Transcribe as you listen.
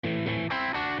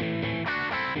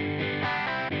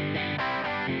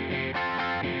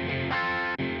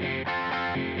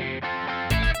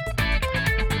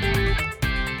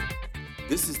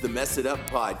the Mess It Up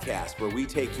podcast, where we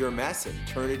take your mess and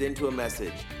turn it into a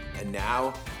message. And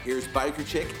now, here's Biker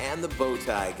Chick and the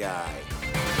Bowtie Guy.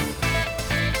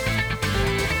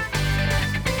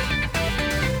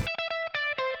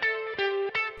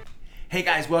 Hey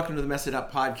guys, welcome to the Mess It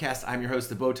Up podcast. I'm your host,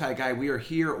 the Bowtie Guy. We are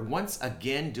here once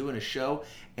again doing a show,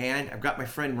 and I've got my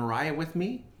friend Mariah with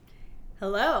me.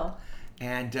 Hello.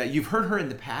 And you've heard her in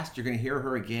the past. You're going to hear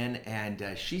her again,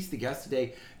 and she's the guest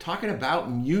today talking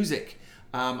about music.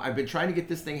 I've been trying to get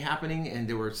this thing happening, and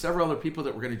there were several other people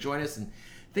that were going to join us, and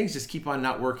things just keep on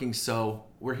not working. So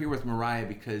we're here with Mariah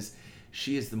because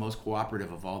she is the most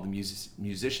cooperative of all the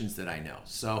musicians that I know.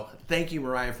 So thank you,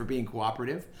 Mariah, for being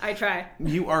cooperative. I try.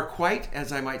 You are quite,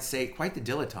 as I might say, quite the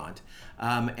dilettante.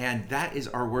 And that is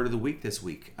our word of the week this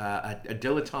week. A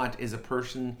dilettante is a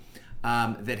person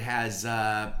that has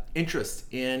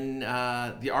interest in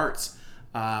the arts.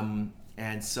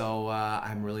 And so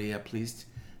I'm really pleased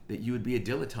that you would be a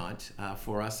dilettante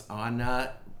for us on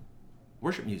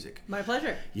worship music. My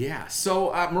pleasure. Yeah.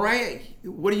 So, Mariah,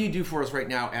 what do you do for us right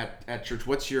now at church?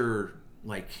 What's your,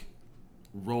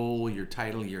 role, your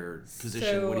title, your position?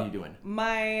 So what are you doing?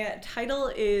 My title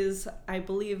is, I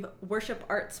believe, worship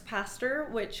arts pastor,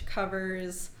 which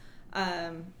covers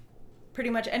pretty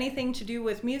much anything to do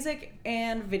with music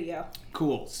and video.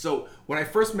 Cool. So, when I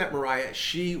first met Mariah,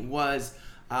 she was,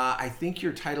 I think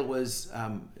your title was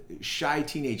Shy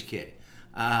Teenage Kid.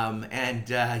 And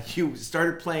you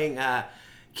started playing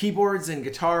keyboards and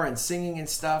guitar and singing and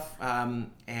stuff.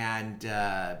 And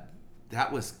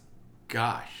that was,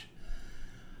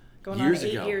 Going on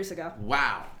 8 years ago.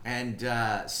 Wow. And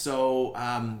so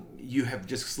you have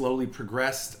just slowly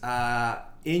progressed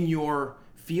in your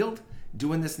field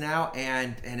doing this now,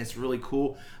 and it's really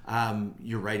cool.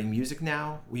 You're writing music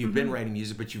now. Well, you've been writing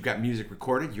music, but you've got music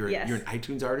recorded. You're an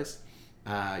iTunes artist.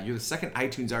 You're the second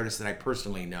iTunes artist that I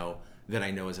personally know that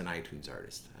I know as an iTunes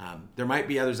artist. There might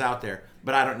be others out there,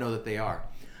 but I don't know that they are.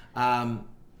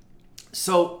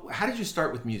 So how did you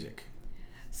start with music?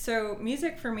 So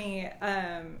music for me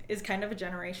is kind of a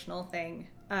generational thing.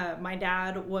 My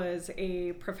dad was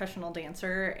a professional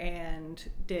dancer and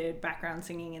did background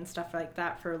singing and stuff like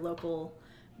that for local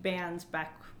bands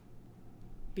back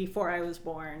before I was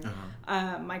born.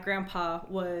 My grandpa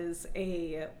was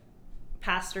a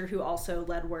pastor who also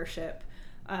led worship.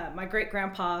 My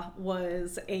great-grandpa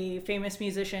was a famous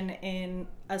musician in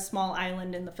a small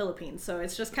island in the Philippines. So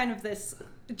it's just kind of this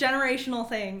generational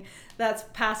thing that's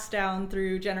passed down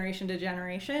through generation to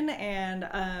generation.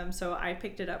 And so I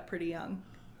picked it up pretty young.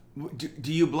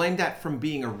 Do you blame that from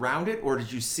being around it, or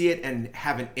did you see it and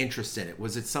have an interest in it?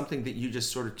 Was it something that you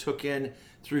just sort of took in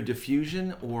through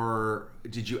diffusion, or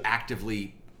did you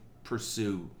actively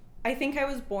pursue? I think I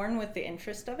was born with the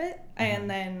interest of it, and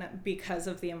then because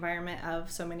of the environment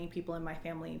of so many people in my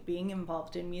family being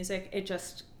involved in music, it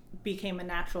just became a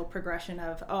natural progression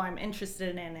of, I'm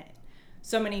interested in it.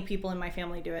 So many people in my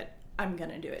family do it. I'm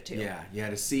going to do it too. Yeah, you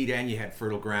had a seed and you had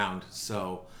fertile ground.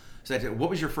 So what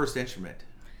was your first instrument?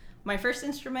 My first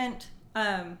instrument,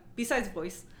 besides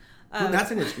voice. Well,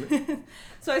 that's an instrument.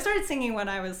 So I started singing when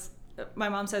I was... My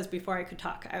mom says before I could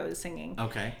talk, I was singing.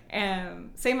 Okay.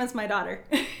 Same as my daughter.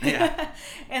 Yeah.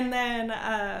 And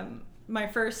then my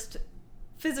first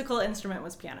physical instrument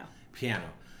was piano. Piano.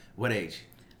 What age?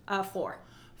 4.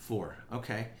 4.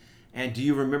 Okay. And do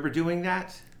you remember doing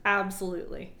that?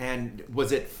 Absolutely. And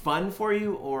was it fun for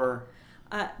you, or?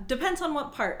 Depends on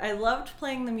what part. I loved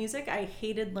playing the music. I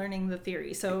hated learning the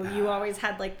theory. So you always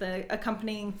had the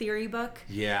accompanying theory book.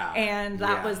 Yeah. And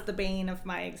that was the bane of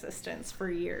my existence for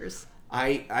years.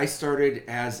 I started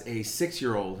as a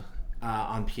 6-year-old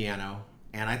on piano,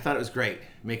 and I thought it was great,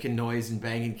 making noise and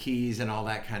banging keys and all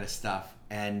that kind of stuff.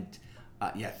 And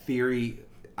theory,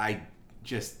 I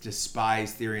just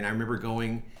despise theory. And I remember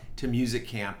going to music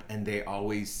camp, and they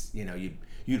always,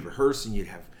 you'd rehearse and you'd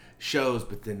have shows,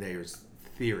 but then there's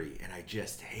theory, and I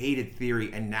just hated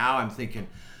theory. And now I'm thinking,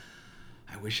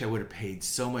 I wish I would have paid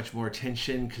so much more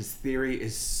attention, because theory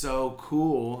is so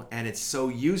cool and it's so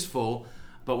useful.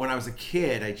 But when I was a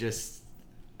kid,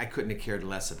 I couldn't have cared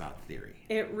less about theory.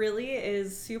 It really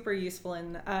is super useful,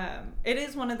 and it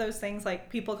is one of those things,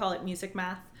 people call it music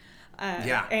math.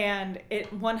 And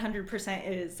it 100%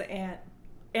 is,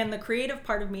 and the creative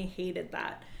part of me hated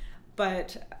that.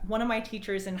 But one of my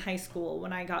teachers in high school,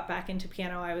 when I got back into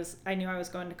piano, I knew I was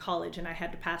going to college and I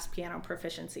had to pass piano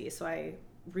proficiency. So I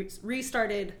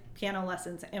restarted piano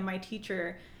lessons, and my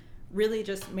teacher really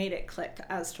just made it click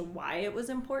as to why it was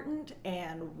important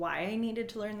and why I needed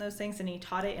to learn those things. And he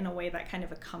taught it in a way that kind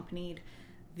of accompanied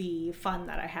the fun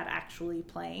that I had actually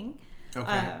playing.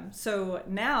 Okay. So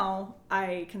now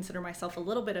I consider myself a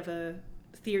little bit of a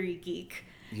theory geek.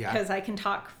 Yeah. because I can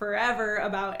talk forever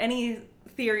about any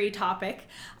theory topic.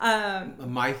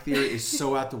 My theory is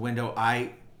so out the window.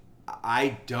 I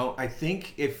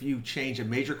think if you change a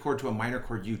major chord to a minor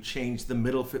chord, you change the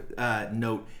middle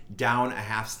note down a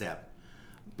half step.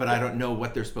 But I don't know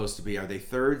what they're supposed to be. Are they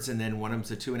thirds and then one of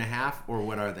them's a 2.5, or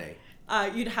what are they?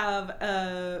 You'd have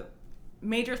a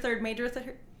major third, major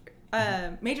third,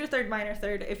 minor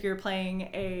third if you're playing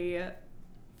a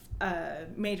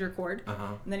major chord,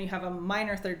 and then you have a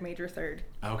minor third, major third.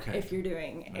 Okay. If you're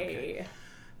doing a.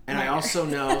 And minor. I also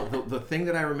know the thing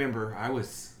that I remember. I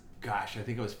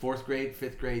think it was 4th grade,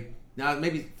 5th grade. No,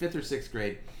 maybe 5th or 6th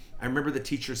grade. I remember the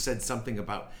teacher said something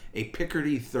about a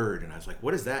Picardy third, and I was like,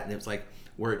 "What is that?" And it was like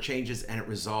where it changes and it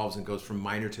resolves and goes from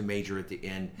minor to major at the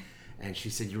end. And she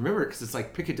said, "You remember it because it's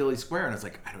like Piccadilly Square." And I was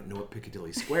like, "I don't know what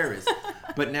Piccadilly Square is."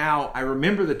 But now I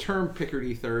remember the term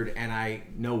Picardy third, and I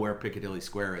know where Piccadilly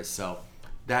Square is. So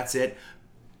that's it.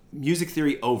 Music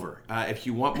theory over. If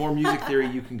you want more music theory,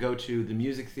 you can go to the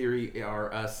Music Theory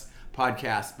or Us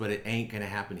podcast, but it ain't going to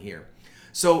happen here.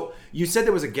 So you said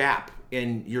there was a gap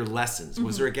in your lessons.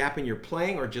 Was there a gap in your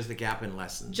playing or just a gap in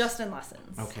lessons? Just in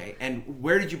lessons. Okay. And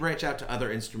where did you branch out to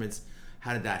other instruments?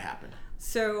 How did that happen?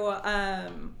 So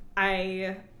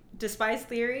I despise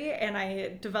theory, and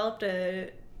I developed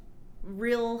a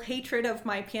real hatred of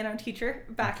my piano teacher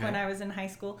back when I was in high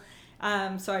school.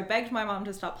 So I begged my mom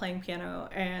to stop playing piano,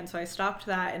 and so I stopped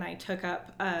that and I took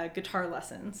up guitar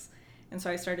lessons. And so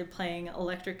I started playing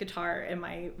electric guitar, and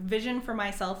my vision for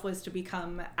myself was to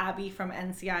become Abby from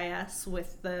NCIS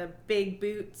with the big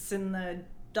boots and the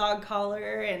dog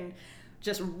collar and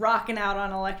just rocking out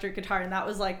on electric guitar. And that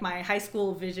was like my high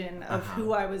school vision of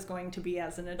who I was going to be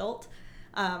as an adult.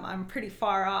 I'm pretty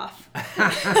far off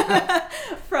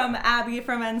from Abby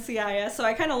from NCIS, so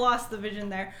I kind of lost the vision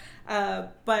there.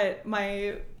 But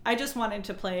I just wanted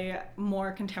to play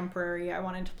more contemporary. I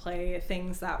wanted to play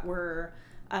things that were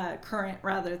current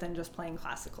rather than just playing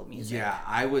classical music. Yeah,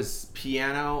 I was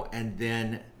piano, and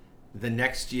then the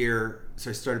next year, so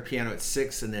I started piano at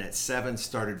 6, and then at 7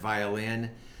 started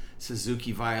violin,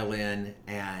 Suzuki violin,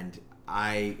 and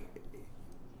my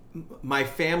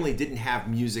family didn't have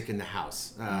music in the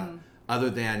house other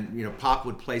than, Pop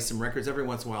would play some records every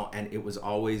once in a while, and it was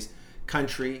always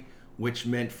country, which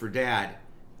meant for Dad,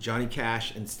 Johnny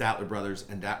Cash and Statler Brothers,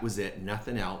 and that was it,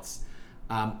 nothing else.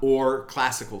 Or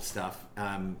classical stuff,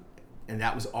 and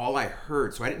that was all I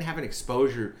heard. So I didn't have an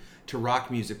exposure to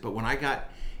rock music. But when I got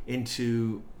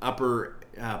into upper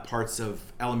parts of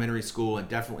elementary school and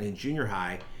definitely in junior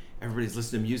high, everybody's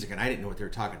listening to music, and I didn't know what they were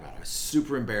talking about. I was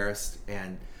super embarrassed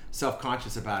and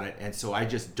self-conscious about it, and so I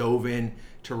just dove in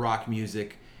to rock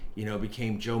music.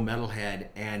 Became Joe Metalhead,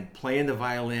 and playing the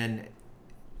violin,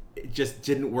 it just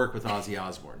didn't work with Ozzy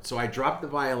Osbourne. So I dropped the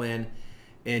violin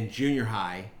in junior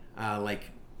high. I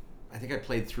think I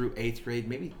played through 8th grade,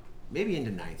 maybe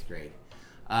into 9th grade,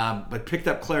 but picked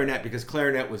up clarinet because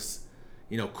clarinet was,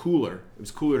 cooler. It was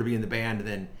cooler to be in the band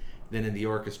than in the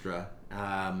orchestra.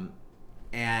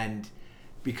 And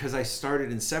because I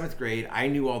started in 7th grade, I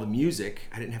knew all the music.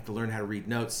 I didn't have to learn how to read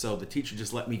notes, so the teacher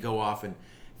just let me go off and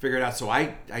figure it out. So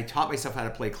I taught myself how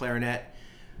to play clarinet,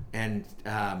 and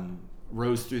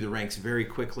rose through the ranks very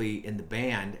quickly in the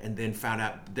band, and then found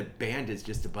out the band is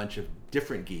just a bunch of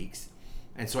different geeks,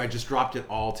 and so I just dropped it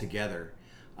all together.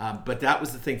 But that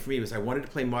was the thing for me, was I wanted to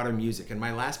play modern music. And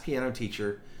my last piano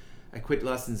teacher, I quit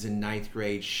lessons in 9th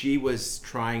grade. She was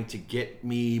trying to get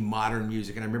me modern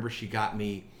music, and I remember she got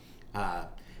me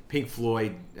Pink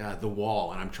Floyd, The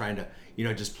Wall, and I'm trying to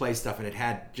just play stuff, and it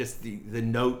had just the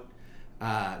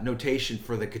notation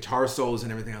for the guitar solos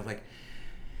and everything. I was like,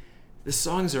 the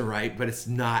songs are right, but it's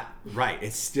not right.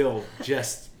 It's still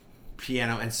just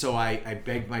piano. And so I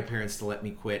begged my parents to let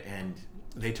me quit, and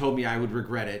they told me I would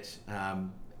regret it.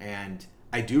 And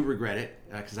I do regret it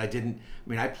because I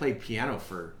played piano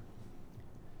for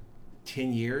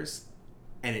 10 years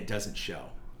and it doesn't show.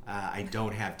 I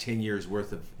don't have 10 years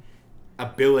worth of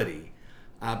ability.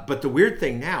 But the weird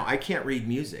thing now, I can't read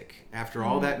music. After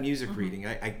all that music reading,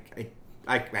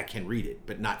 I can read it,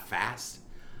 but not fast.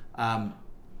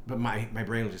 But my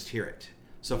brain will just hear it.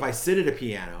 So if I sit at a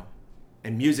piano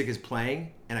and music is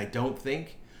playing and I don't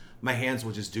think, my hands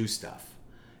will just do stuff.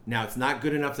 Now, it's not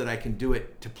good enough that I can do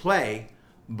it to play,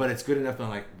 but it's good enough that I'm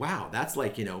like, wow, that's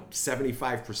like,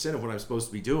 75% of what I'm supposed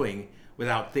to be doing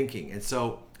without thinking. And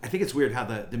so I think it's weird how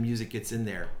the music gets in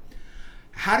there.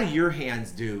 How do your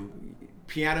hands do?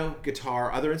 Piano,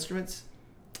 guitar, other instruments?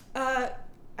 I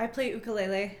play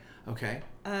ukulele. Okay.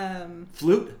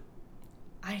 Flute?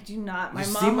 I do not. You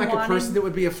seem like a person that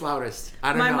would be a flautist. I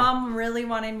don't know. My mom really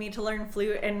wanted me to learn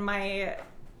flute, and my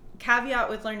caveat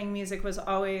with learning music was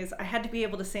always I had to be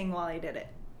able to sing while I did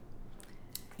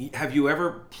it. Have you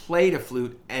ever played a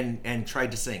flute and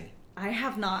tried to sing? I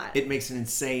have not. It makes an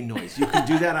insane noise. You can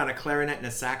do that on a clarinet and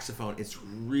a saxophone. It's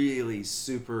really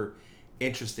super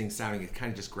interesting sounding. It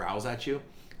kind of just growls at you.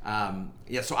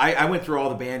 So I went through all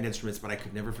the band instruments, but I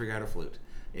could never figure out a flute.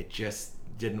 It just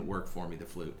didn't work for me, the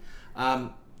flute.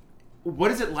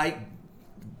 What is it like,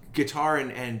 guitar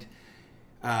and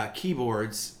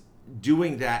keyboards,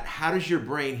 doing that? How does your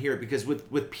brain hear it? Because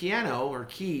with piano or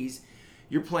keys,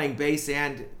 you're playing bass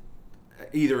and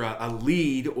either a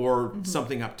lead or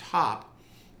something up top.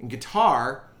 In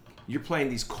guitar, you're playing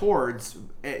these chords.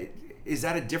 Is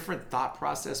that a different thought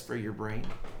process for your brain?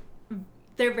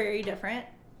 They're very different.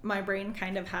 My brain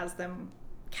kind of has them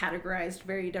categorized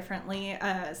very differently.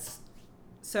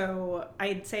 So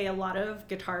I'd say a lot of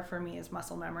guitar for me is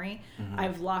muscle memory.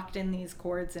 I've locked in these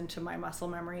chords into my muscle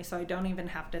memory, so I don't even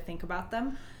have to think about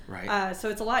them. Right. So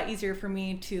it's a lot easier for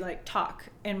me to like talk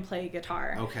and play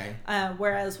guitar. Okay.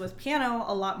 Whereas with piano,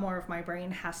 a lot more of my brain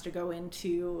has to go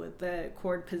into the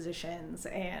chord positions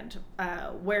and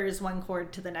where is one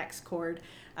chord to the next chord.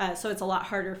 So it's a lot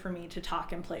harder for me to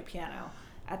talk and play piano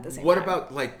at the same time. What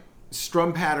about like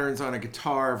strum patterns on a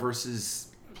guitar versus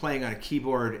playing on a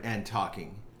keyboard and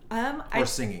talking or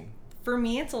singing? For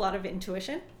me, it's a lot of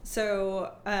intuition.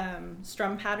 So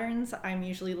strum patterns, I'm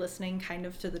usually listening kind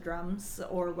of to the drums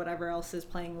or whatever else is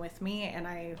playing with me.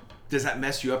 And Does that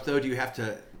mess you up though? Do you have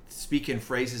to speak in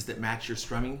phrases that match your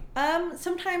strumming?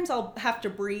 Sometimes I'll have to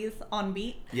breathe on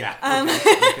beat. Yeah.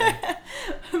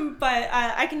 Okay. But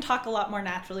I can talk a lot more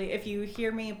naturally. If you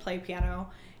hear me play piano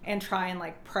and try and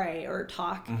like pray or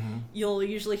talk, you'll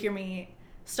usually hear me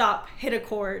stop, hit a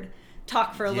chord,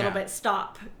 talk for a little bit,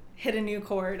 stop, hit a new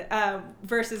chord.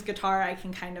 Versus guitar, I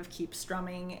can kind of keep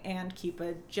strumming and keep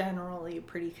a generally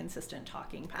pretty consistent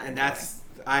talking pattern. And that's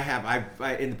I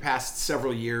in the past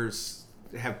several years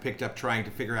have picked up trying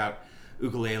to figure out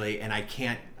ukulele, and I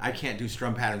can't do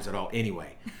strum patterns at all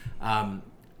anyway. I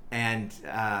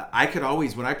could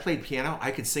always, when I played piano,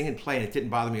 I could sing and play, and it didn't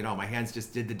bother me at all. My hands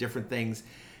just did the different things,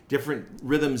 different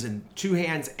rhythms in two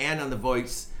hands and on the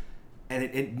voice, and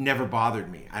it never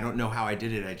bothered me. I don't know how I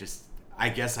did it. I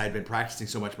guess I'd been practicing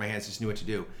so much, my hands just knew what to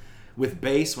do. With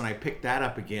bass, when I picked that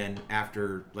up again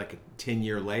after like a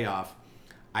 10-year layoff,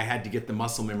 I had to get the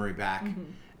muscle memory back.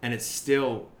 And it's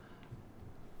still,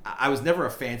 I was never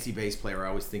a fancy bass player. I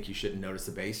always think you shouldn't notice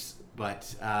the bass,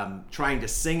 but trying to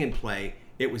sing and play,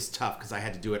 it was tough because I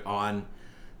had to do it on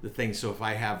the thing. So if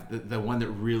I have the one that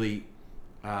really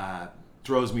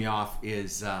throws me off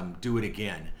is Do It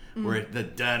Again, where the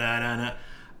da-da-da-da,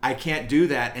 I can't do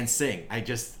that and sing. I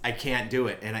can't do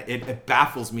it. And it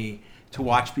baffles me to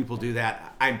watch people do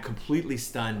that. I'm completely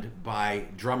stunned by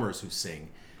drummers who sing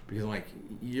because I'm like,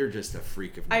 you're just a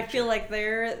freak of nature. I feel like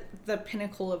they're the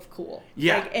pinnacle of cool.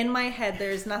 Yeah. Like in my head,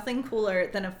 there's nothing cooler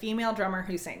than a female drummer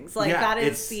who sings. Like that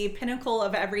is the pinnacle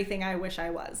of everything I wish I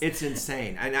was. It's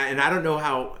insane. And I don't know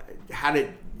how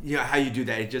you do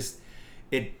that.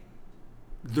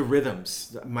 The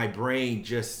rhythms, my brain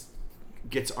just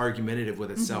gets argumentative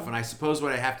with itself. And I suppose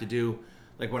what I have to do,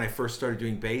 like when I first started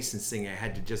doing bass and singing, I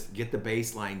had to just get the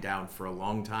bass line down for a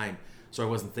long time so I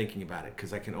wasn't thinking about it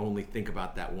because I can only think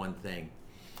about that one thing.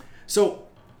 So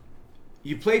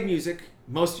you played music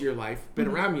most of your life, been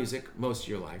around music most of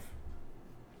your life.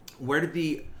 Where did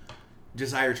the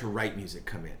desire to write music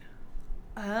come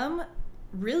in?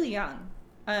 Really young.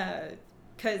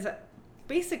 Because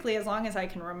basically as long as I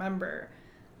can remember,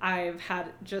 I've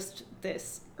had just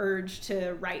this urge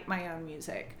to write my own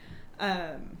music.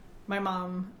 My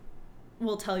mom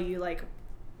will tell you, like,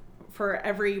 for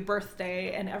every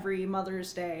birthday and every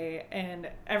Mother's Day and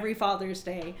every Father's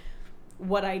Day,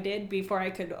 what I did before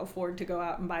I could afford to go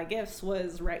out and buy gifts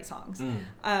was write songs.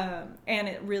 And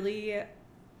it really,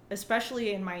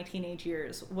 especially in my teenage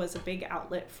years, was a big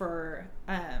outlet for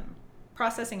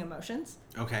processing emotions.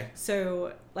 Okay.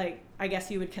 So, like, I guess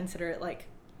you would consider it like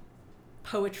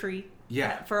poetry.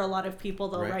 Yeah. For a lot of people,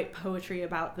 they'll write poetry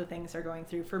about the things they're going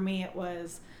through. For me, it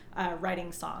was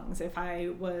writing songs. If I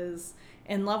was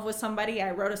in love with somebody,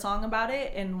 I wrote a song about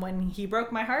it. And when he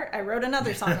broke my heart, I wrote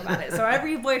another song about it. So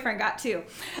every boyfriend got two.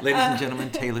 Ladies and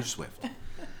gentlemen, Taylor Swift.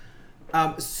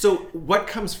 So what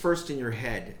comes first in your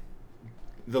head?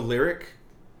 The lyric,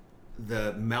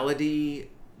 the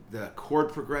melody, the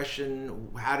chord progression?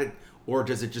 Or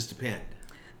does it just depend?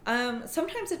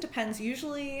 Sometimes it depends.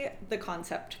 Usually the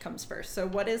concept comes first. So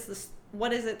what is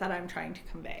it that I'm trying to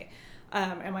convey?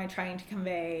 Am I trying to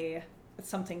convey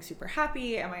something super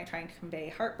happy? Am I trying to convey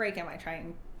heartbreak?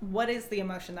 What is the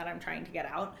emotion that I'm trying to get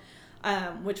out?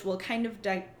 Which will kind of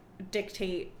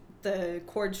dictate the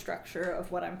chord structure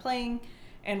of what I'm playing,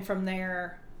 and from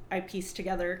there I piece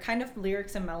together kind of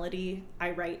lyrics and melody.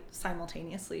 I write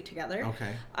simultaneously together.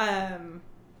 Okay.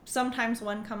 Sometimes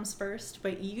one comes first,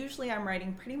 but usually I'm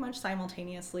writing pretty much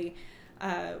simultaneously,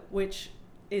 which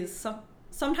is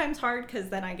sometimes hard because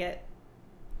then I get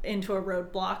into a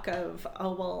roadblock of,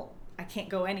 oh, well, I can't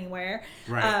go anywhere.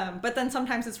 Right. But then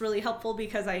sometimes it's really helpful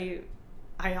because I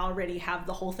already have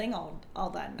the whole thing all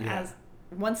done. Yeah.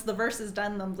 Once the verse is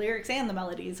done, the lyrics and the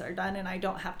melodies are done, and I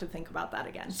don't have to think about that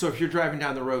again. So if you're driving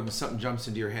down the road and something jumps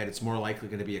into your head, it's more likely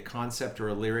going to be a concept or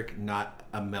a lyric, not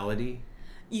a melody?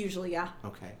 Usually, yeah.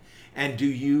 Okay. And do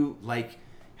you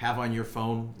have on your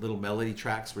phone little melody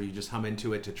tracks where you just hum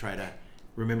into it to try to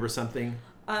remember something?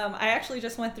 I actually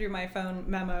just went through my phone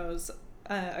memos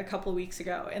a couple weeks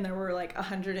ago, and there were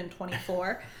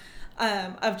 124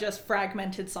 of just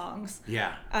fragmented songs.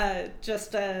 Yeah.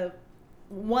 Just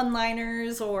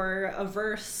one-liners or a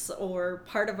verse or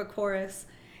part of a chorus.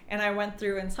 And I went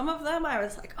through, and some of them I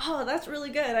was like, oh, that's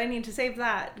really good. I need to save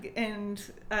that and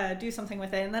do something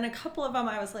with it. And then a couple of them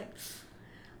I was like,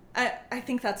 I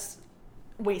think that's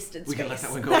wasted space. We can let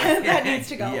that one go away. That needs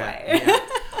to go away. Yeah.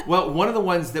 Well, one of the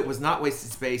ones that was not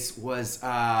wasted space was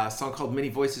a song called Many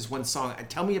Voices, One Song.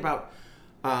 Tell me about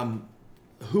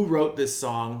who wrote this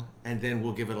song, and then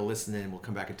we'll give it a listen, and we'll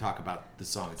come back and talk about the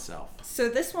song itself. So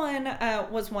this one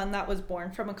was one that was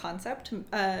born from a concept.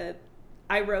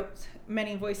 I wrote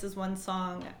Many Voices, One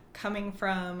Song coming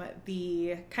from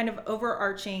the kind of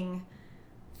overarching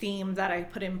theme that I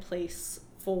put in place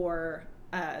for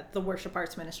the worship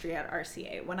arts ministry at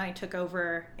RCA. When I took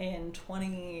over in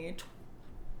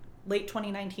late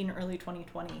 2019, early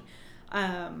 2020,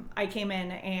 I came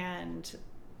in and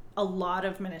a lot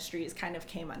of ministries kind of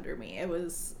came under me.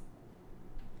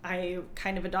 I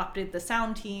kind of adopted the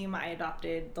sound team, I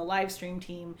adopted the live stream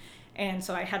team, and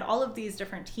so I had all of these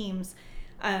different teams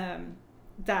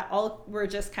that all were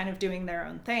just kind of doing their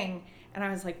own thing. And I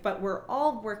was like, but we're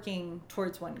all working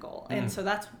towards one goal. And so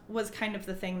that was kind of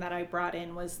the thing that I brought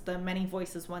in, was the Many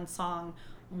Voices, One Song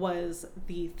was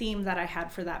the theme that I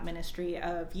had for that ministry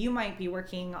of, you might be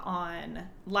working on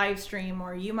live stream,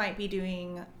 or you might be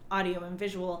doing audio and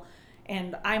visual,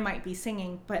 and I might be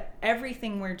singing, but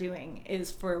everything we're doing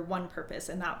is for one purpose,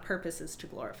 and that purpose is to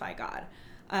glorify God.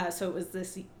 So it was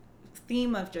this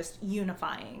theme of just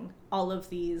unifying all of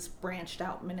these branched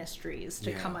out ministries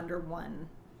to come under one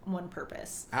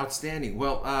purpose. Outstanding.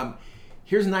 Well,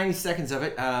 here's 90 seconds of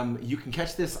it. You can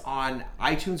catch this on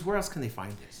iTunes. Where else can they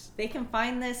find this? They can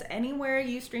find this anywhere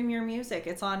you stream your music.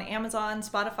 It's on Amazon,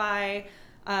 Spotify,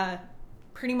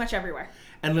 pretty much everywhere.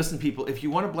 And listen, people, if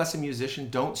you want to bless a musician,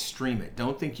 don't stream it.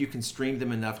 Don't think you can stream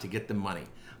them enough to get them money.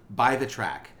 Buy the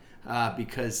track,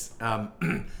 because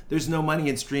there's no money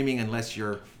in streaming unless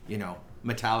you're,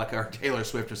 Metallica or Taylor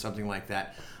Swift or something like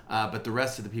that. But the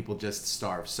rest of the people just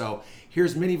starve. So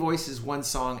here's Many Voices, One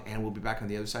Song, and we'll be back on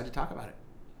the other side to talk about it.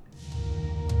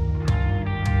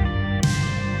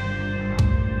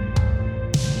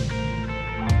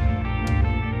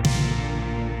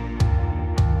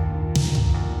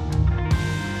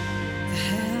 The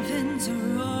heavens are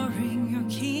roaring, your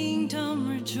kingdom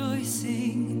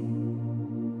rejoicing.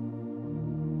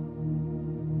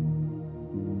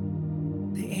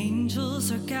 The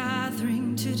angels are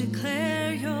gathering to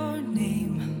declare your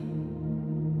name.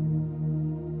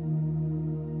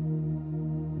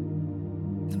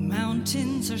 The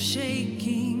mountains are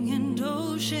shaking and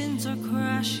oceans are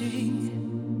crashing.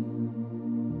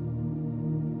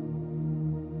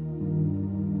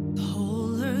 The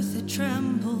whole earth it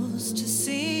trembles to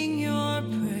sing your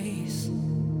praise.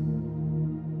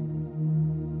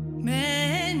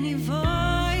 Many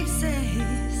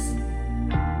voices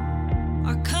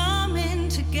are coming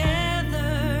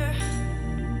together.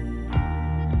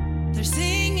 They're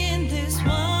singing this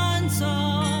one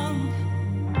song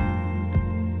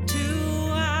to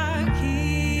our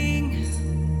King.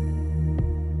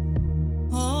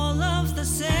 All of the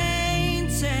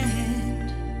saints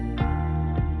and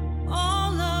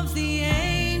all of the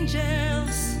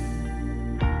angels,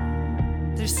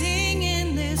 they're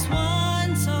singing this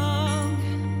one song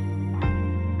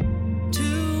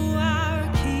to our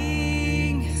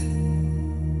King.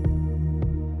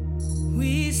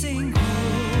 We sing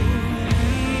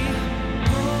holy,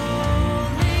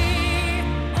 holy,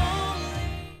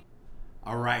 holy.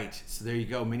 All right, so there you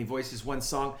go. Many Voices, One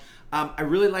Song. I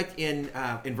really like in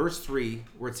verse 3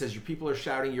 where it says, your people are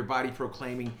shouting, your body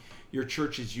proclaiming, your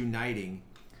church is uniting.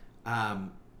 And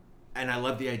I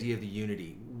love the idea of the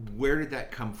unity. Where did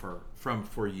that come from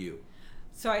for you?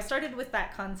 So I started with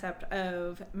that concept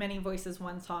of Many Voices,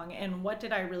 One Song, and what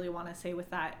did I really want to say with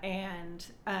that? And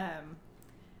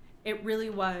it really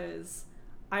was,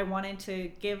 I wanted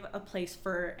to give a place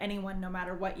for anyone, no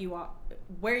matter what you are,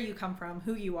 where you come from,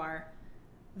 who you are,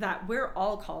 that we're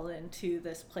all called into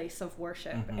this place of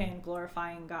worship and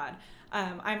glorifying God.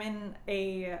 I'm in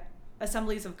a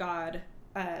Assemblies of God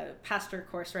pastor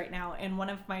course right now, and one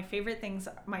of my favorite things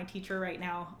my teacher right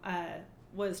now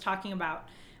was talking about,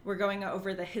 we're going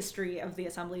over the history of the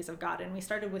Assemblies of God, and we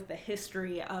started with the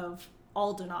history of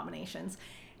all denominations.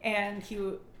 And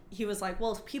he was like,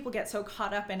 well, people get so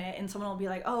caught up in it, and someone will be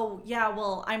like, oh yeah,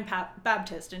 well, I'm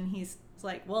Baptist, and he's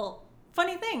like, well,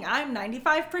 funny thing, I'm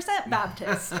 95%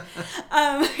 Baptist.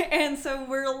 And so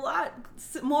we're a lot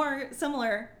more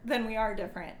similar than we are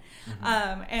different.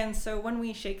 And so when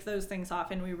we shake those things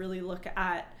off and we really look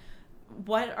at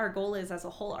what our goal is as a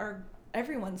whole,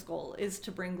 everyone's goal is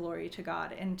to bring glory to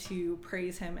God and to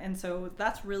praise him. And so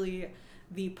that's really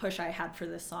the push I had for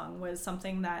this song, was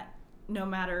something that no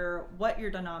matter what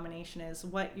your denomination is,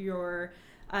 what your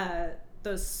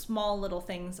those small little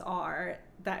things are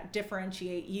that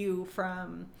differentiate you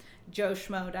from Joe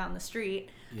Schmo down the street,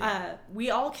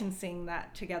 we all can sing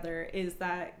that together, is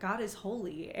that God is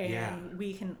holy, and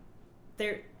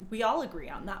we all agree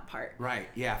on that part. Right.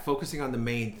 Yeah. Focusing on the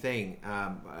main thing.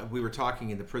 We were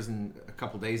talking in the prison a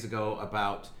couple days ago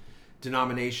about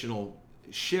denominational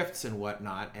shifts and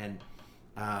whatnot,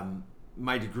 and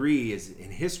my degree is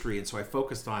in history, and so I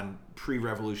focused on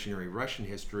pre-revolutionary Russian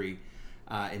history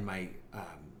in my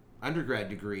undergrad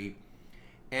degree.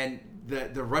 And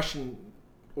the Russian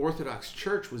Orthodox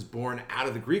Church was born out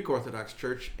of the Greek Orthodox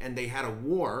Church, and they had a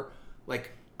war,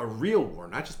 like a real war,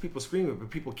 not just people screaming, but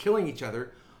people killing each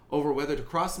other over whether to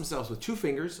cross themselves with 2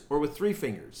 fingers or with 3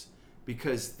 fingers,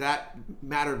 because that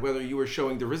mattered whether you were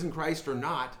showing the risen Christ or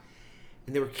not.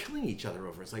 And they were killing each other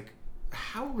over it. It's like,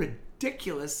 how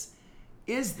ridiculous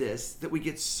is this that we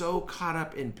get so caught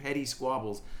up in petty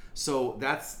squabbles? So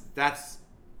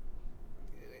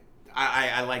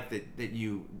I like that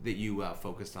you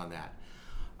focused on that.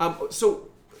 So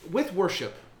with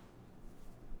worship,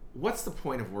 what's the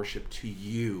point of worship to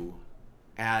you,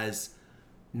 as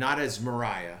not as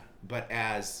Mariah, but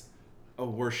as a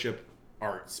worship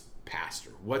arts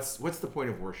pastor? What's the point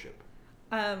of worship?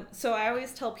 So I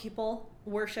always tell people,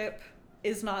 worship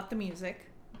is not the music.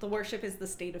 The worship is the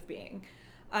state of being.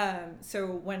 So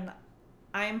when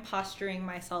I'm posturing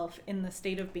myself in the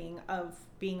state of being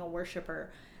a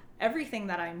worshiper, everything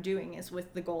that I'm doing is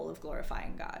with the goal of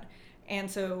glorifying God. And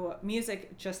so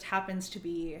music just happens to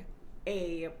be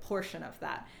a portion of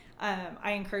that.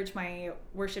 I encourage my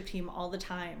worship team all the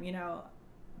time,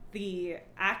 the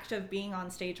act of being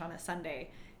on stage on a Sunday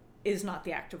is not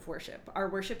the act of worship. Our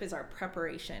worship is our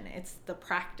preparation. It's the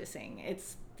practicing.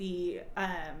 It's the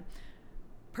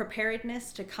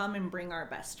preparedness to come and bring our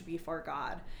best before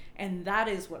God. And that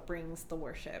is what brings the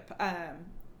worship.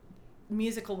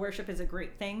 Musical worship is a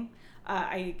great thing.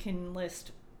 I can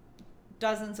list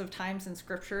dozens of times in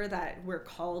scripture that we're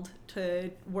called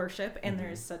to worship, and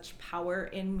there's such power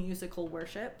in musical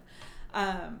worship.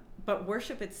 But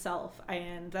worship itself,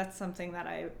 and that's something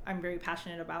that I'm very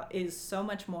passionate about, is so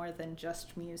much more than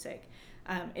just music.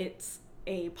 It's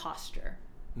a posture.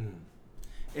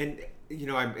 And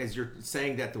as you're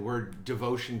saying that, the word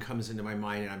devotion comes into my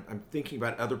mind, and I'm thinking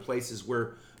about other places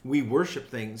where we worship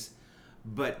things.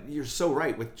 But you're so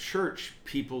right. With church,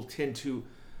 people tend to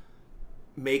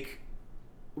make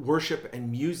worship and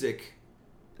music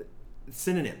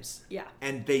synonyms. Yeah.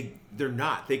 And they're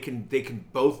not. They can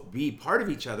both be part of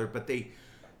each other, but they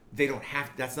don't have.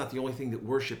 That's not the only thing that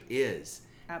worship is.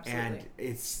 Absolutely.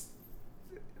 And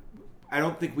I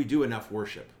don't think we do enough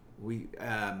worship. We,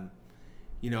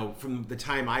 from the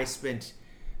time I spent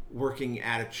working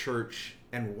at a church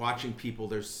and watching people,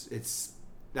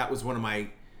 that was one of my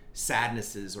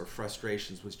sadnesses or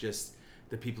frustrations, was just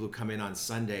the people who come in on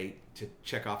Sunday to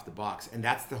check off the box. And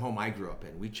that's the home I grew up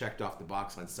in. We checked off the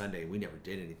box on Sunday, and we never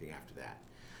did anything after that.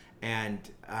 And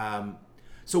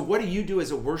so what do you do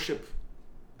as a worship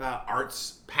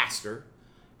arts pastor?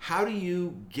 How do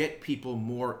you get people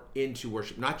more into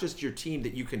worship? Not just your team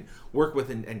that you can work with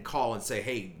and call and say,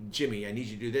 hey, Jimmy, I need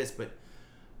you to do this, but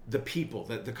the people,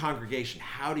 the congregation,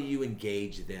 how do you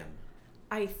engage them?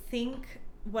 I think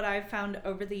what I've found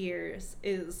over the years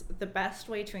is the best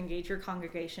way to engage your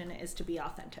congregation is to be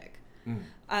authentic.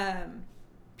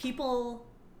 People,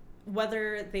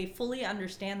 whether they fully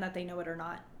understand that they know it or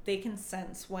not, they can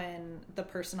sense when the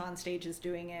person on stage is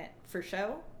doing it for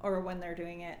show or when they're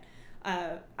doing it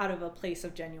out of a place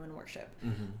of genuine worship.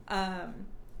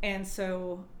 And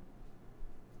so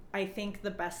I think the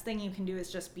best thing you can do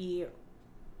is just be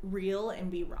real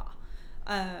and be raw.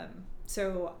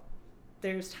 So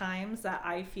there's times that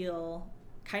I feel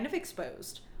kind of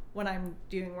exposed when I'm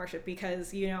doing worship,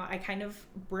 because, you know, I kind of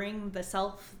bring the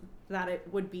self that it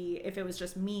would be if it was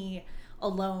just me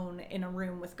alone in a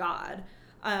room with God.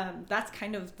 That's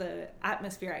kind of the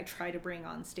atmosphere I try to bring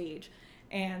on stage.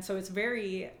 And so it's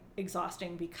very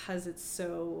exhausting because it's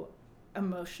so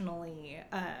emotionally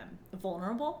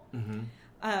vulnerable.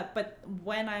 But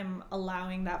when I'm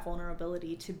allowing that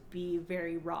vulnerability to be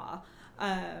very raw,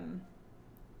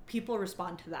 people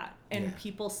respond to that, and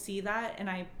people see that, and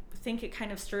I think it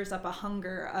kind of stirs up a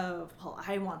hunger of, well,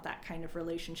 I want that kind of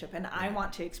relationship, and I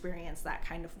want to experience that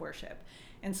kind of worship.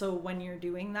 And so when you're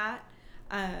doing that,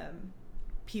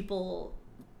 people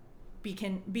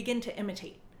begin to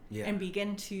imitate and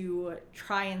begin to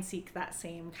try and seek that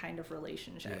same kind of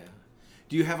relationship.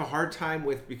 Do you have a hard time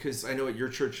with, because I know at your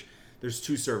church there's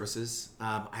 2 services.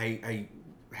 I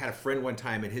had a friend one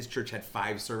time, and his church had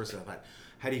 5 services. I thought,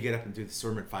 how do you get up and do the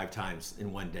sermon 5 times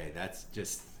in one day? That's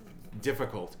just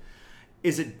difficult.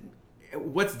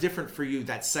 What's different for you,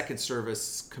 that second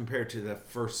service compared to the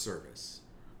first service?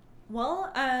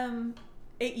 Well,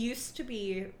 it used to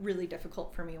be really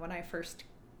difficult for me when I first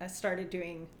started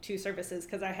doing 2 services,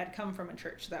 because I had come from a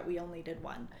church that we only did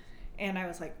 1. And I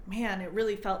was like, man, it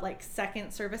really felt like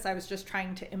second service, I was just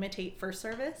trying to imitate first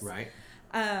service. Right.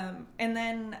 And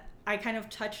then I kind of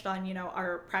touched on, you know,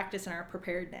 our practice and our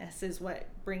preparedness is what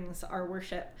brings our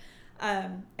worship.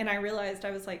 And I realized, I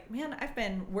was like, man, I've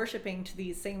been worshiping to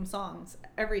these same songs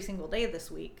every single day this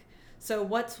week. So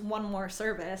what's one more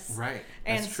service? Right.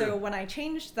 And so when I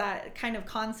changed that kind of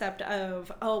concept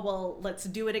of, oh, well, let's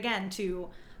do it again, to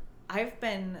I've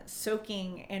been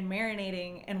soaking and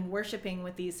marinating and worshiping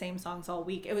with these same songs all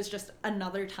week. It was just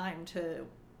another time to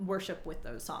worship with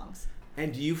those songs.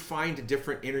 And do you find a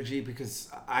different energy?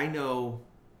 Because I know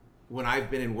when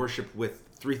I've been in worship with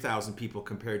 3,000 people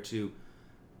compared to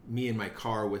me in my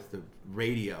car with the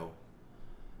radio,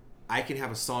 I can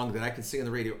have a song that I can sing on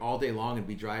the radio all day long and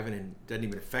be driving and it doesn't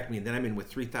even affect me. And then I'm in with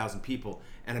 3,000 people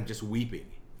and I'm just weeping.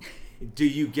 Do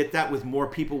you get that with more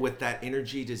people with that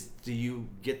energy? Do you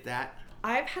get that?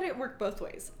 I've had it work both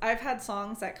ways. I've had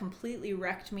songs that completely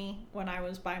wrecked me when I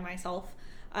was by myself,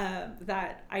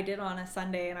 that I did on a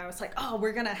Sunday, and I was like, oh,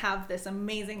 we're going to have this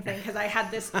amazing thing because I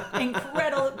had this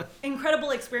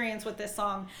incredible experience with this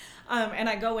song. And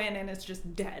I go in and it's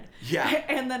just dead. Yeah.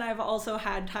 And then I've also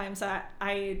had times that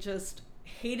I just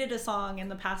hated a song and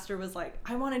the pastor was like,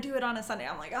 I want to do it on a Sunday.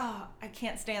 I'm like, oh, I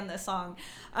can't stand this song.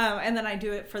 And then I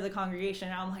do it for the congregation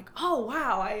and I'm like, oh,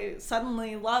 wow, I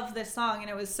suddenly love this song.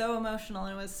 And it was so emotional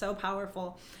and it was so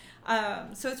powerful.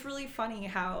 So it's really funny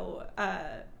how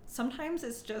sometimes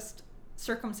it's just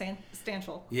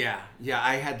circumstantial. Yeah.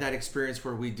 I had that experience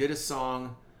where we did a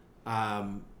song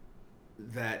that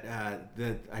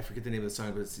I forget the name of the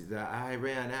song, but it's I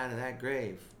ran out of that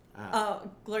grave.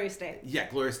 Glorious Day. Yeah,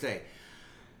 Glorious Day.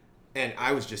 And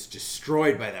I was just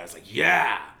destroyed by that. I was like,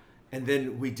 yeah. And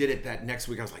then we did it that next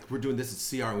week. I was like, we're doing this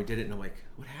at CR, and we did it. And I'm like,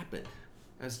 what happened?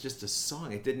 That was just a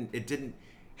song. It didn't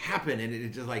happen. And it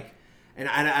just like, and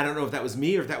I don't know if that was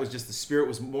me or if that was just the spirit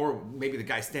was more, maybe the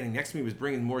guy standing next to me was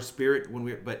bringing more spirit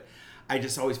but I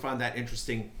just always found that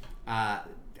interesting,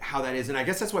 how that is. And I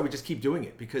guess that's why we just keep doing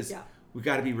it, because we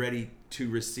got to be ready to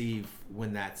receive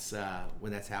when that's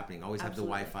happening. Always have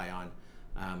Absolutely. the Wi-Fi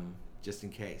on, just in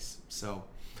case. So,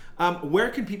 where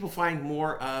can people find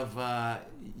more of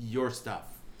your stuff?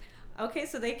 Okay,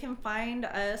 so they can find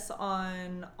us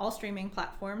on all streaming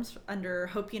platforms under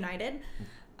Hope United,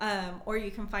 or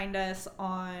you can find us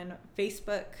on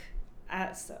Facebook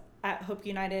at Hope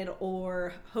United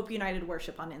or Hope United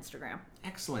Worship on Instagram.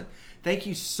 Excellent. Thank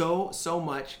you so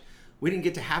much. We didn't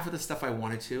get to half of the stuff I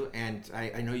wanted to, and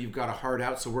I know you've got a heart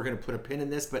out, so we're going to put a pin in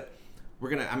this, but I'm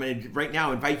going to right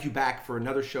now invite you back for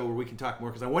another show where we can talk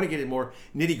more, because I want to get in more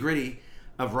nitty-gritty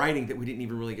of writing that we didn't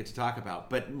even really get to talk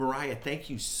about. But Mariah, thank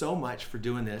you so much for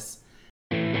doing this.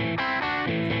 There you go.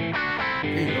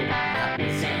 That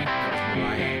was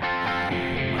Mariah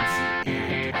Muncy,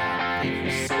 and thank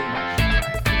you so much for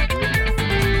doing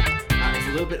that. It's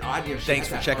a little bit odd. Thanks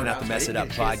for checking out the Mess It Up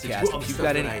podcast. If you've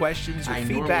got any questions or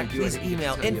feedback, please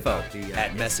email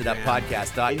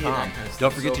info@messituppodcast.com.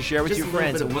 Don't forget to share with your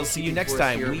friends, and we'll see you next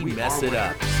time we mess it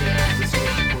up.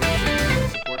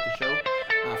 Support the show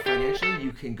financially.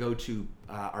 You can go to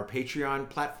our Patreon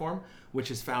platform, which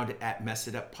is found at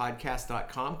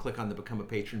messituppodcast.com. Click on the Become a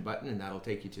Patron button, and that'll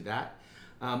take you to that.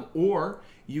 Or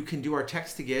you can do our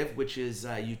text to give, which is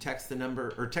you text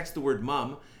the word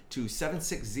MUM to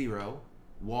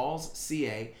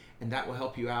 760-WALLS-CA, and that will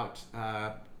help you out,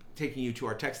 taking you to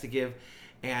our text to give.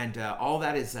 And all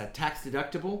that is tax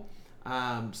deductible.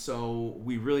 So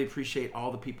we really appreciate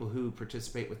all the people who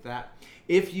participate with that.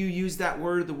 If you use that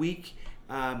word of the week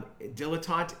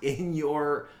dilettante in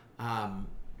your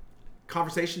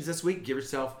conversations this week, give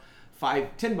yourself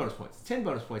 10 bonus points. 10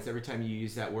 bonus points every time you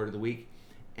use that word of the week.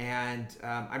 And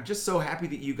I'm just so happy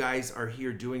that you guys are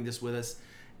here doing this with us.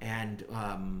 And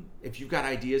if you've got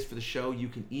ideas for the show, you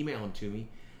can email them to me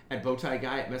at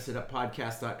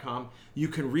bowtieguy@messituppodcast.com. You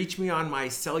can reach me on my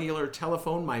cellular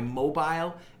telephone, my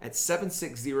mobile, at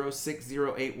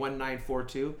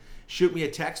 760-608-1942. Shoot me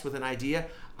a text with an idea.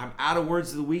 I'm out of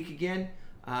words of the week again.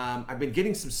 I've been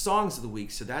getting some songs of the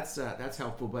week, so that's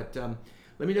helpful. But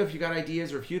let me know if you got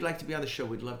ideas or if you'd like to be on the show.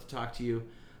 We'd love to talk to you.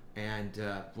 And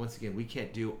once again, we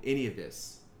can't do any of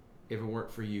this if it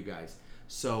weren't for you guys.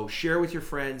 So share with your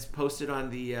friends, post it on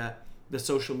the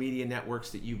social media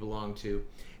networks that you belong to.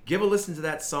 Give a listen to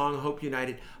that song, Hope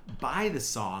United. Buy the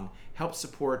song. Help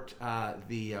support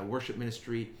the worship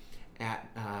ministry at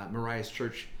Mariah's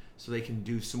church so they can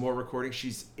do some more recording.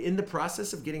 She's in the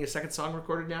process of getting a second song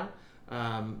recorded now.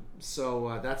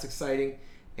 So that's exciting.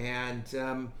 And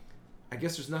I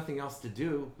guess there's nothing else to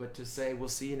do but to say we'll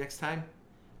see you next time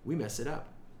we mess it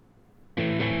up.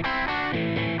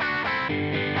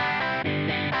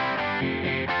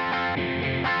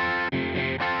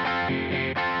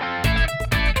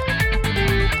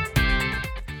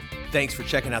 Thanks for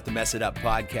checking out the Mess It Up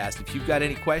podcast. If you've got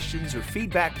any questions or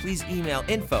feedback, please email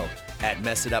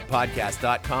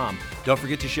info@messituppodcast.com. Don't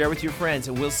forget to share with your friends,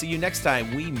 and we'll see you next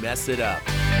time we mess it up.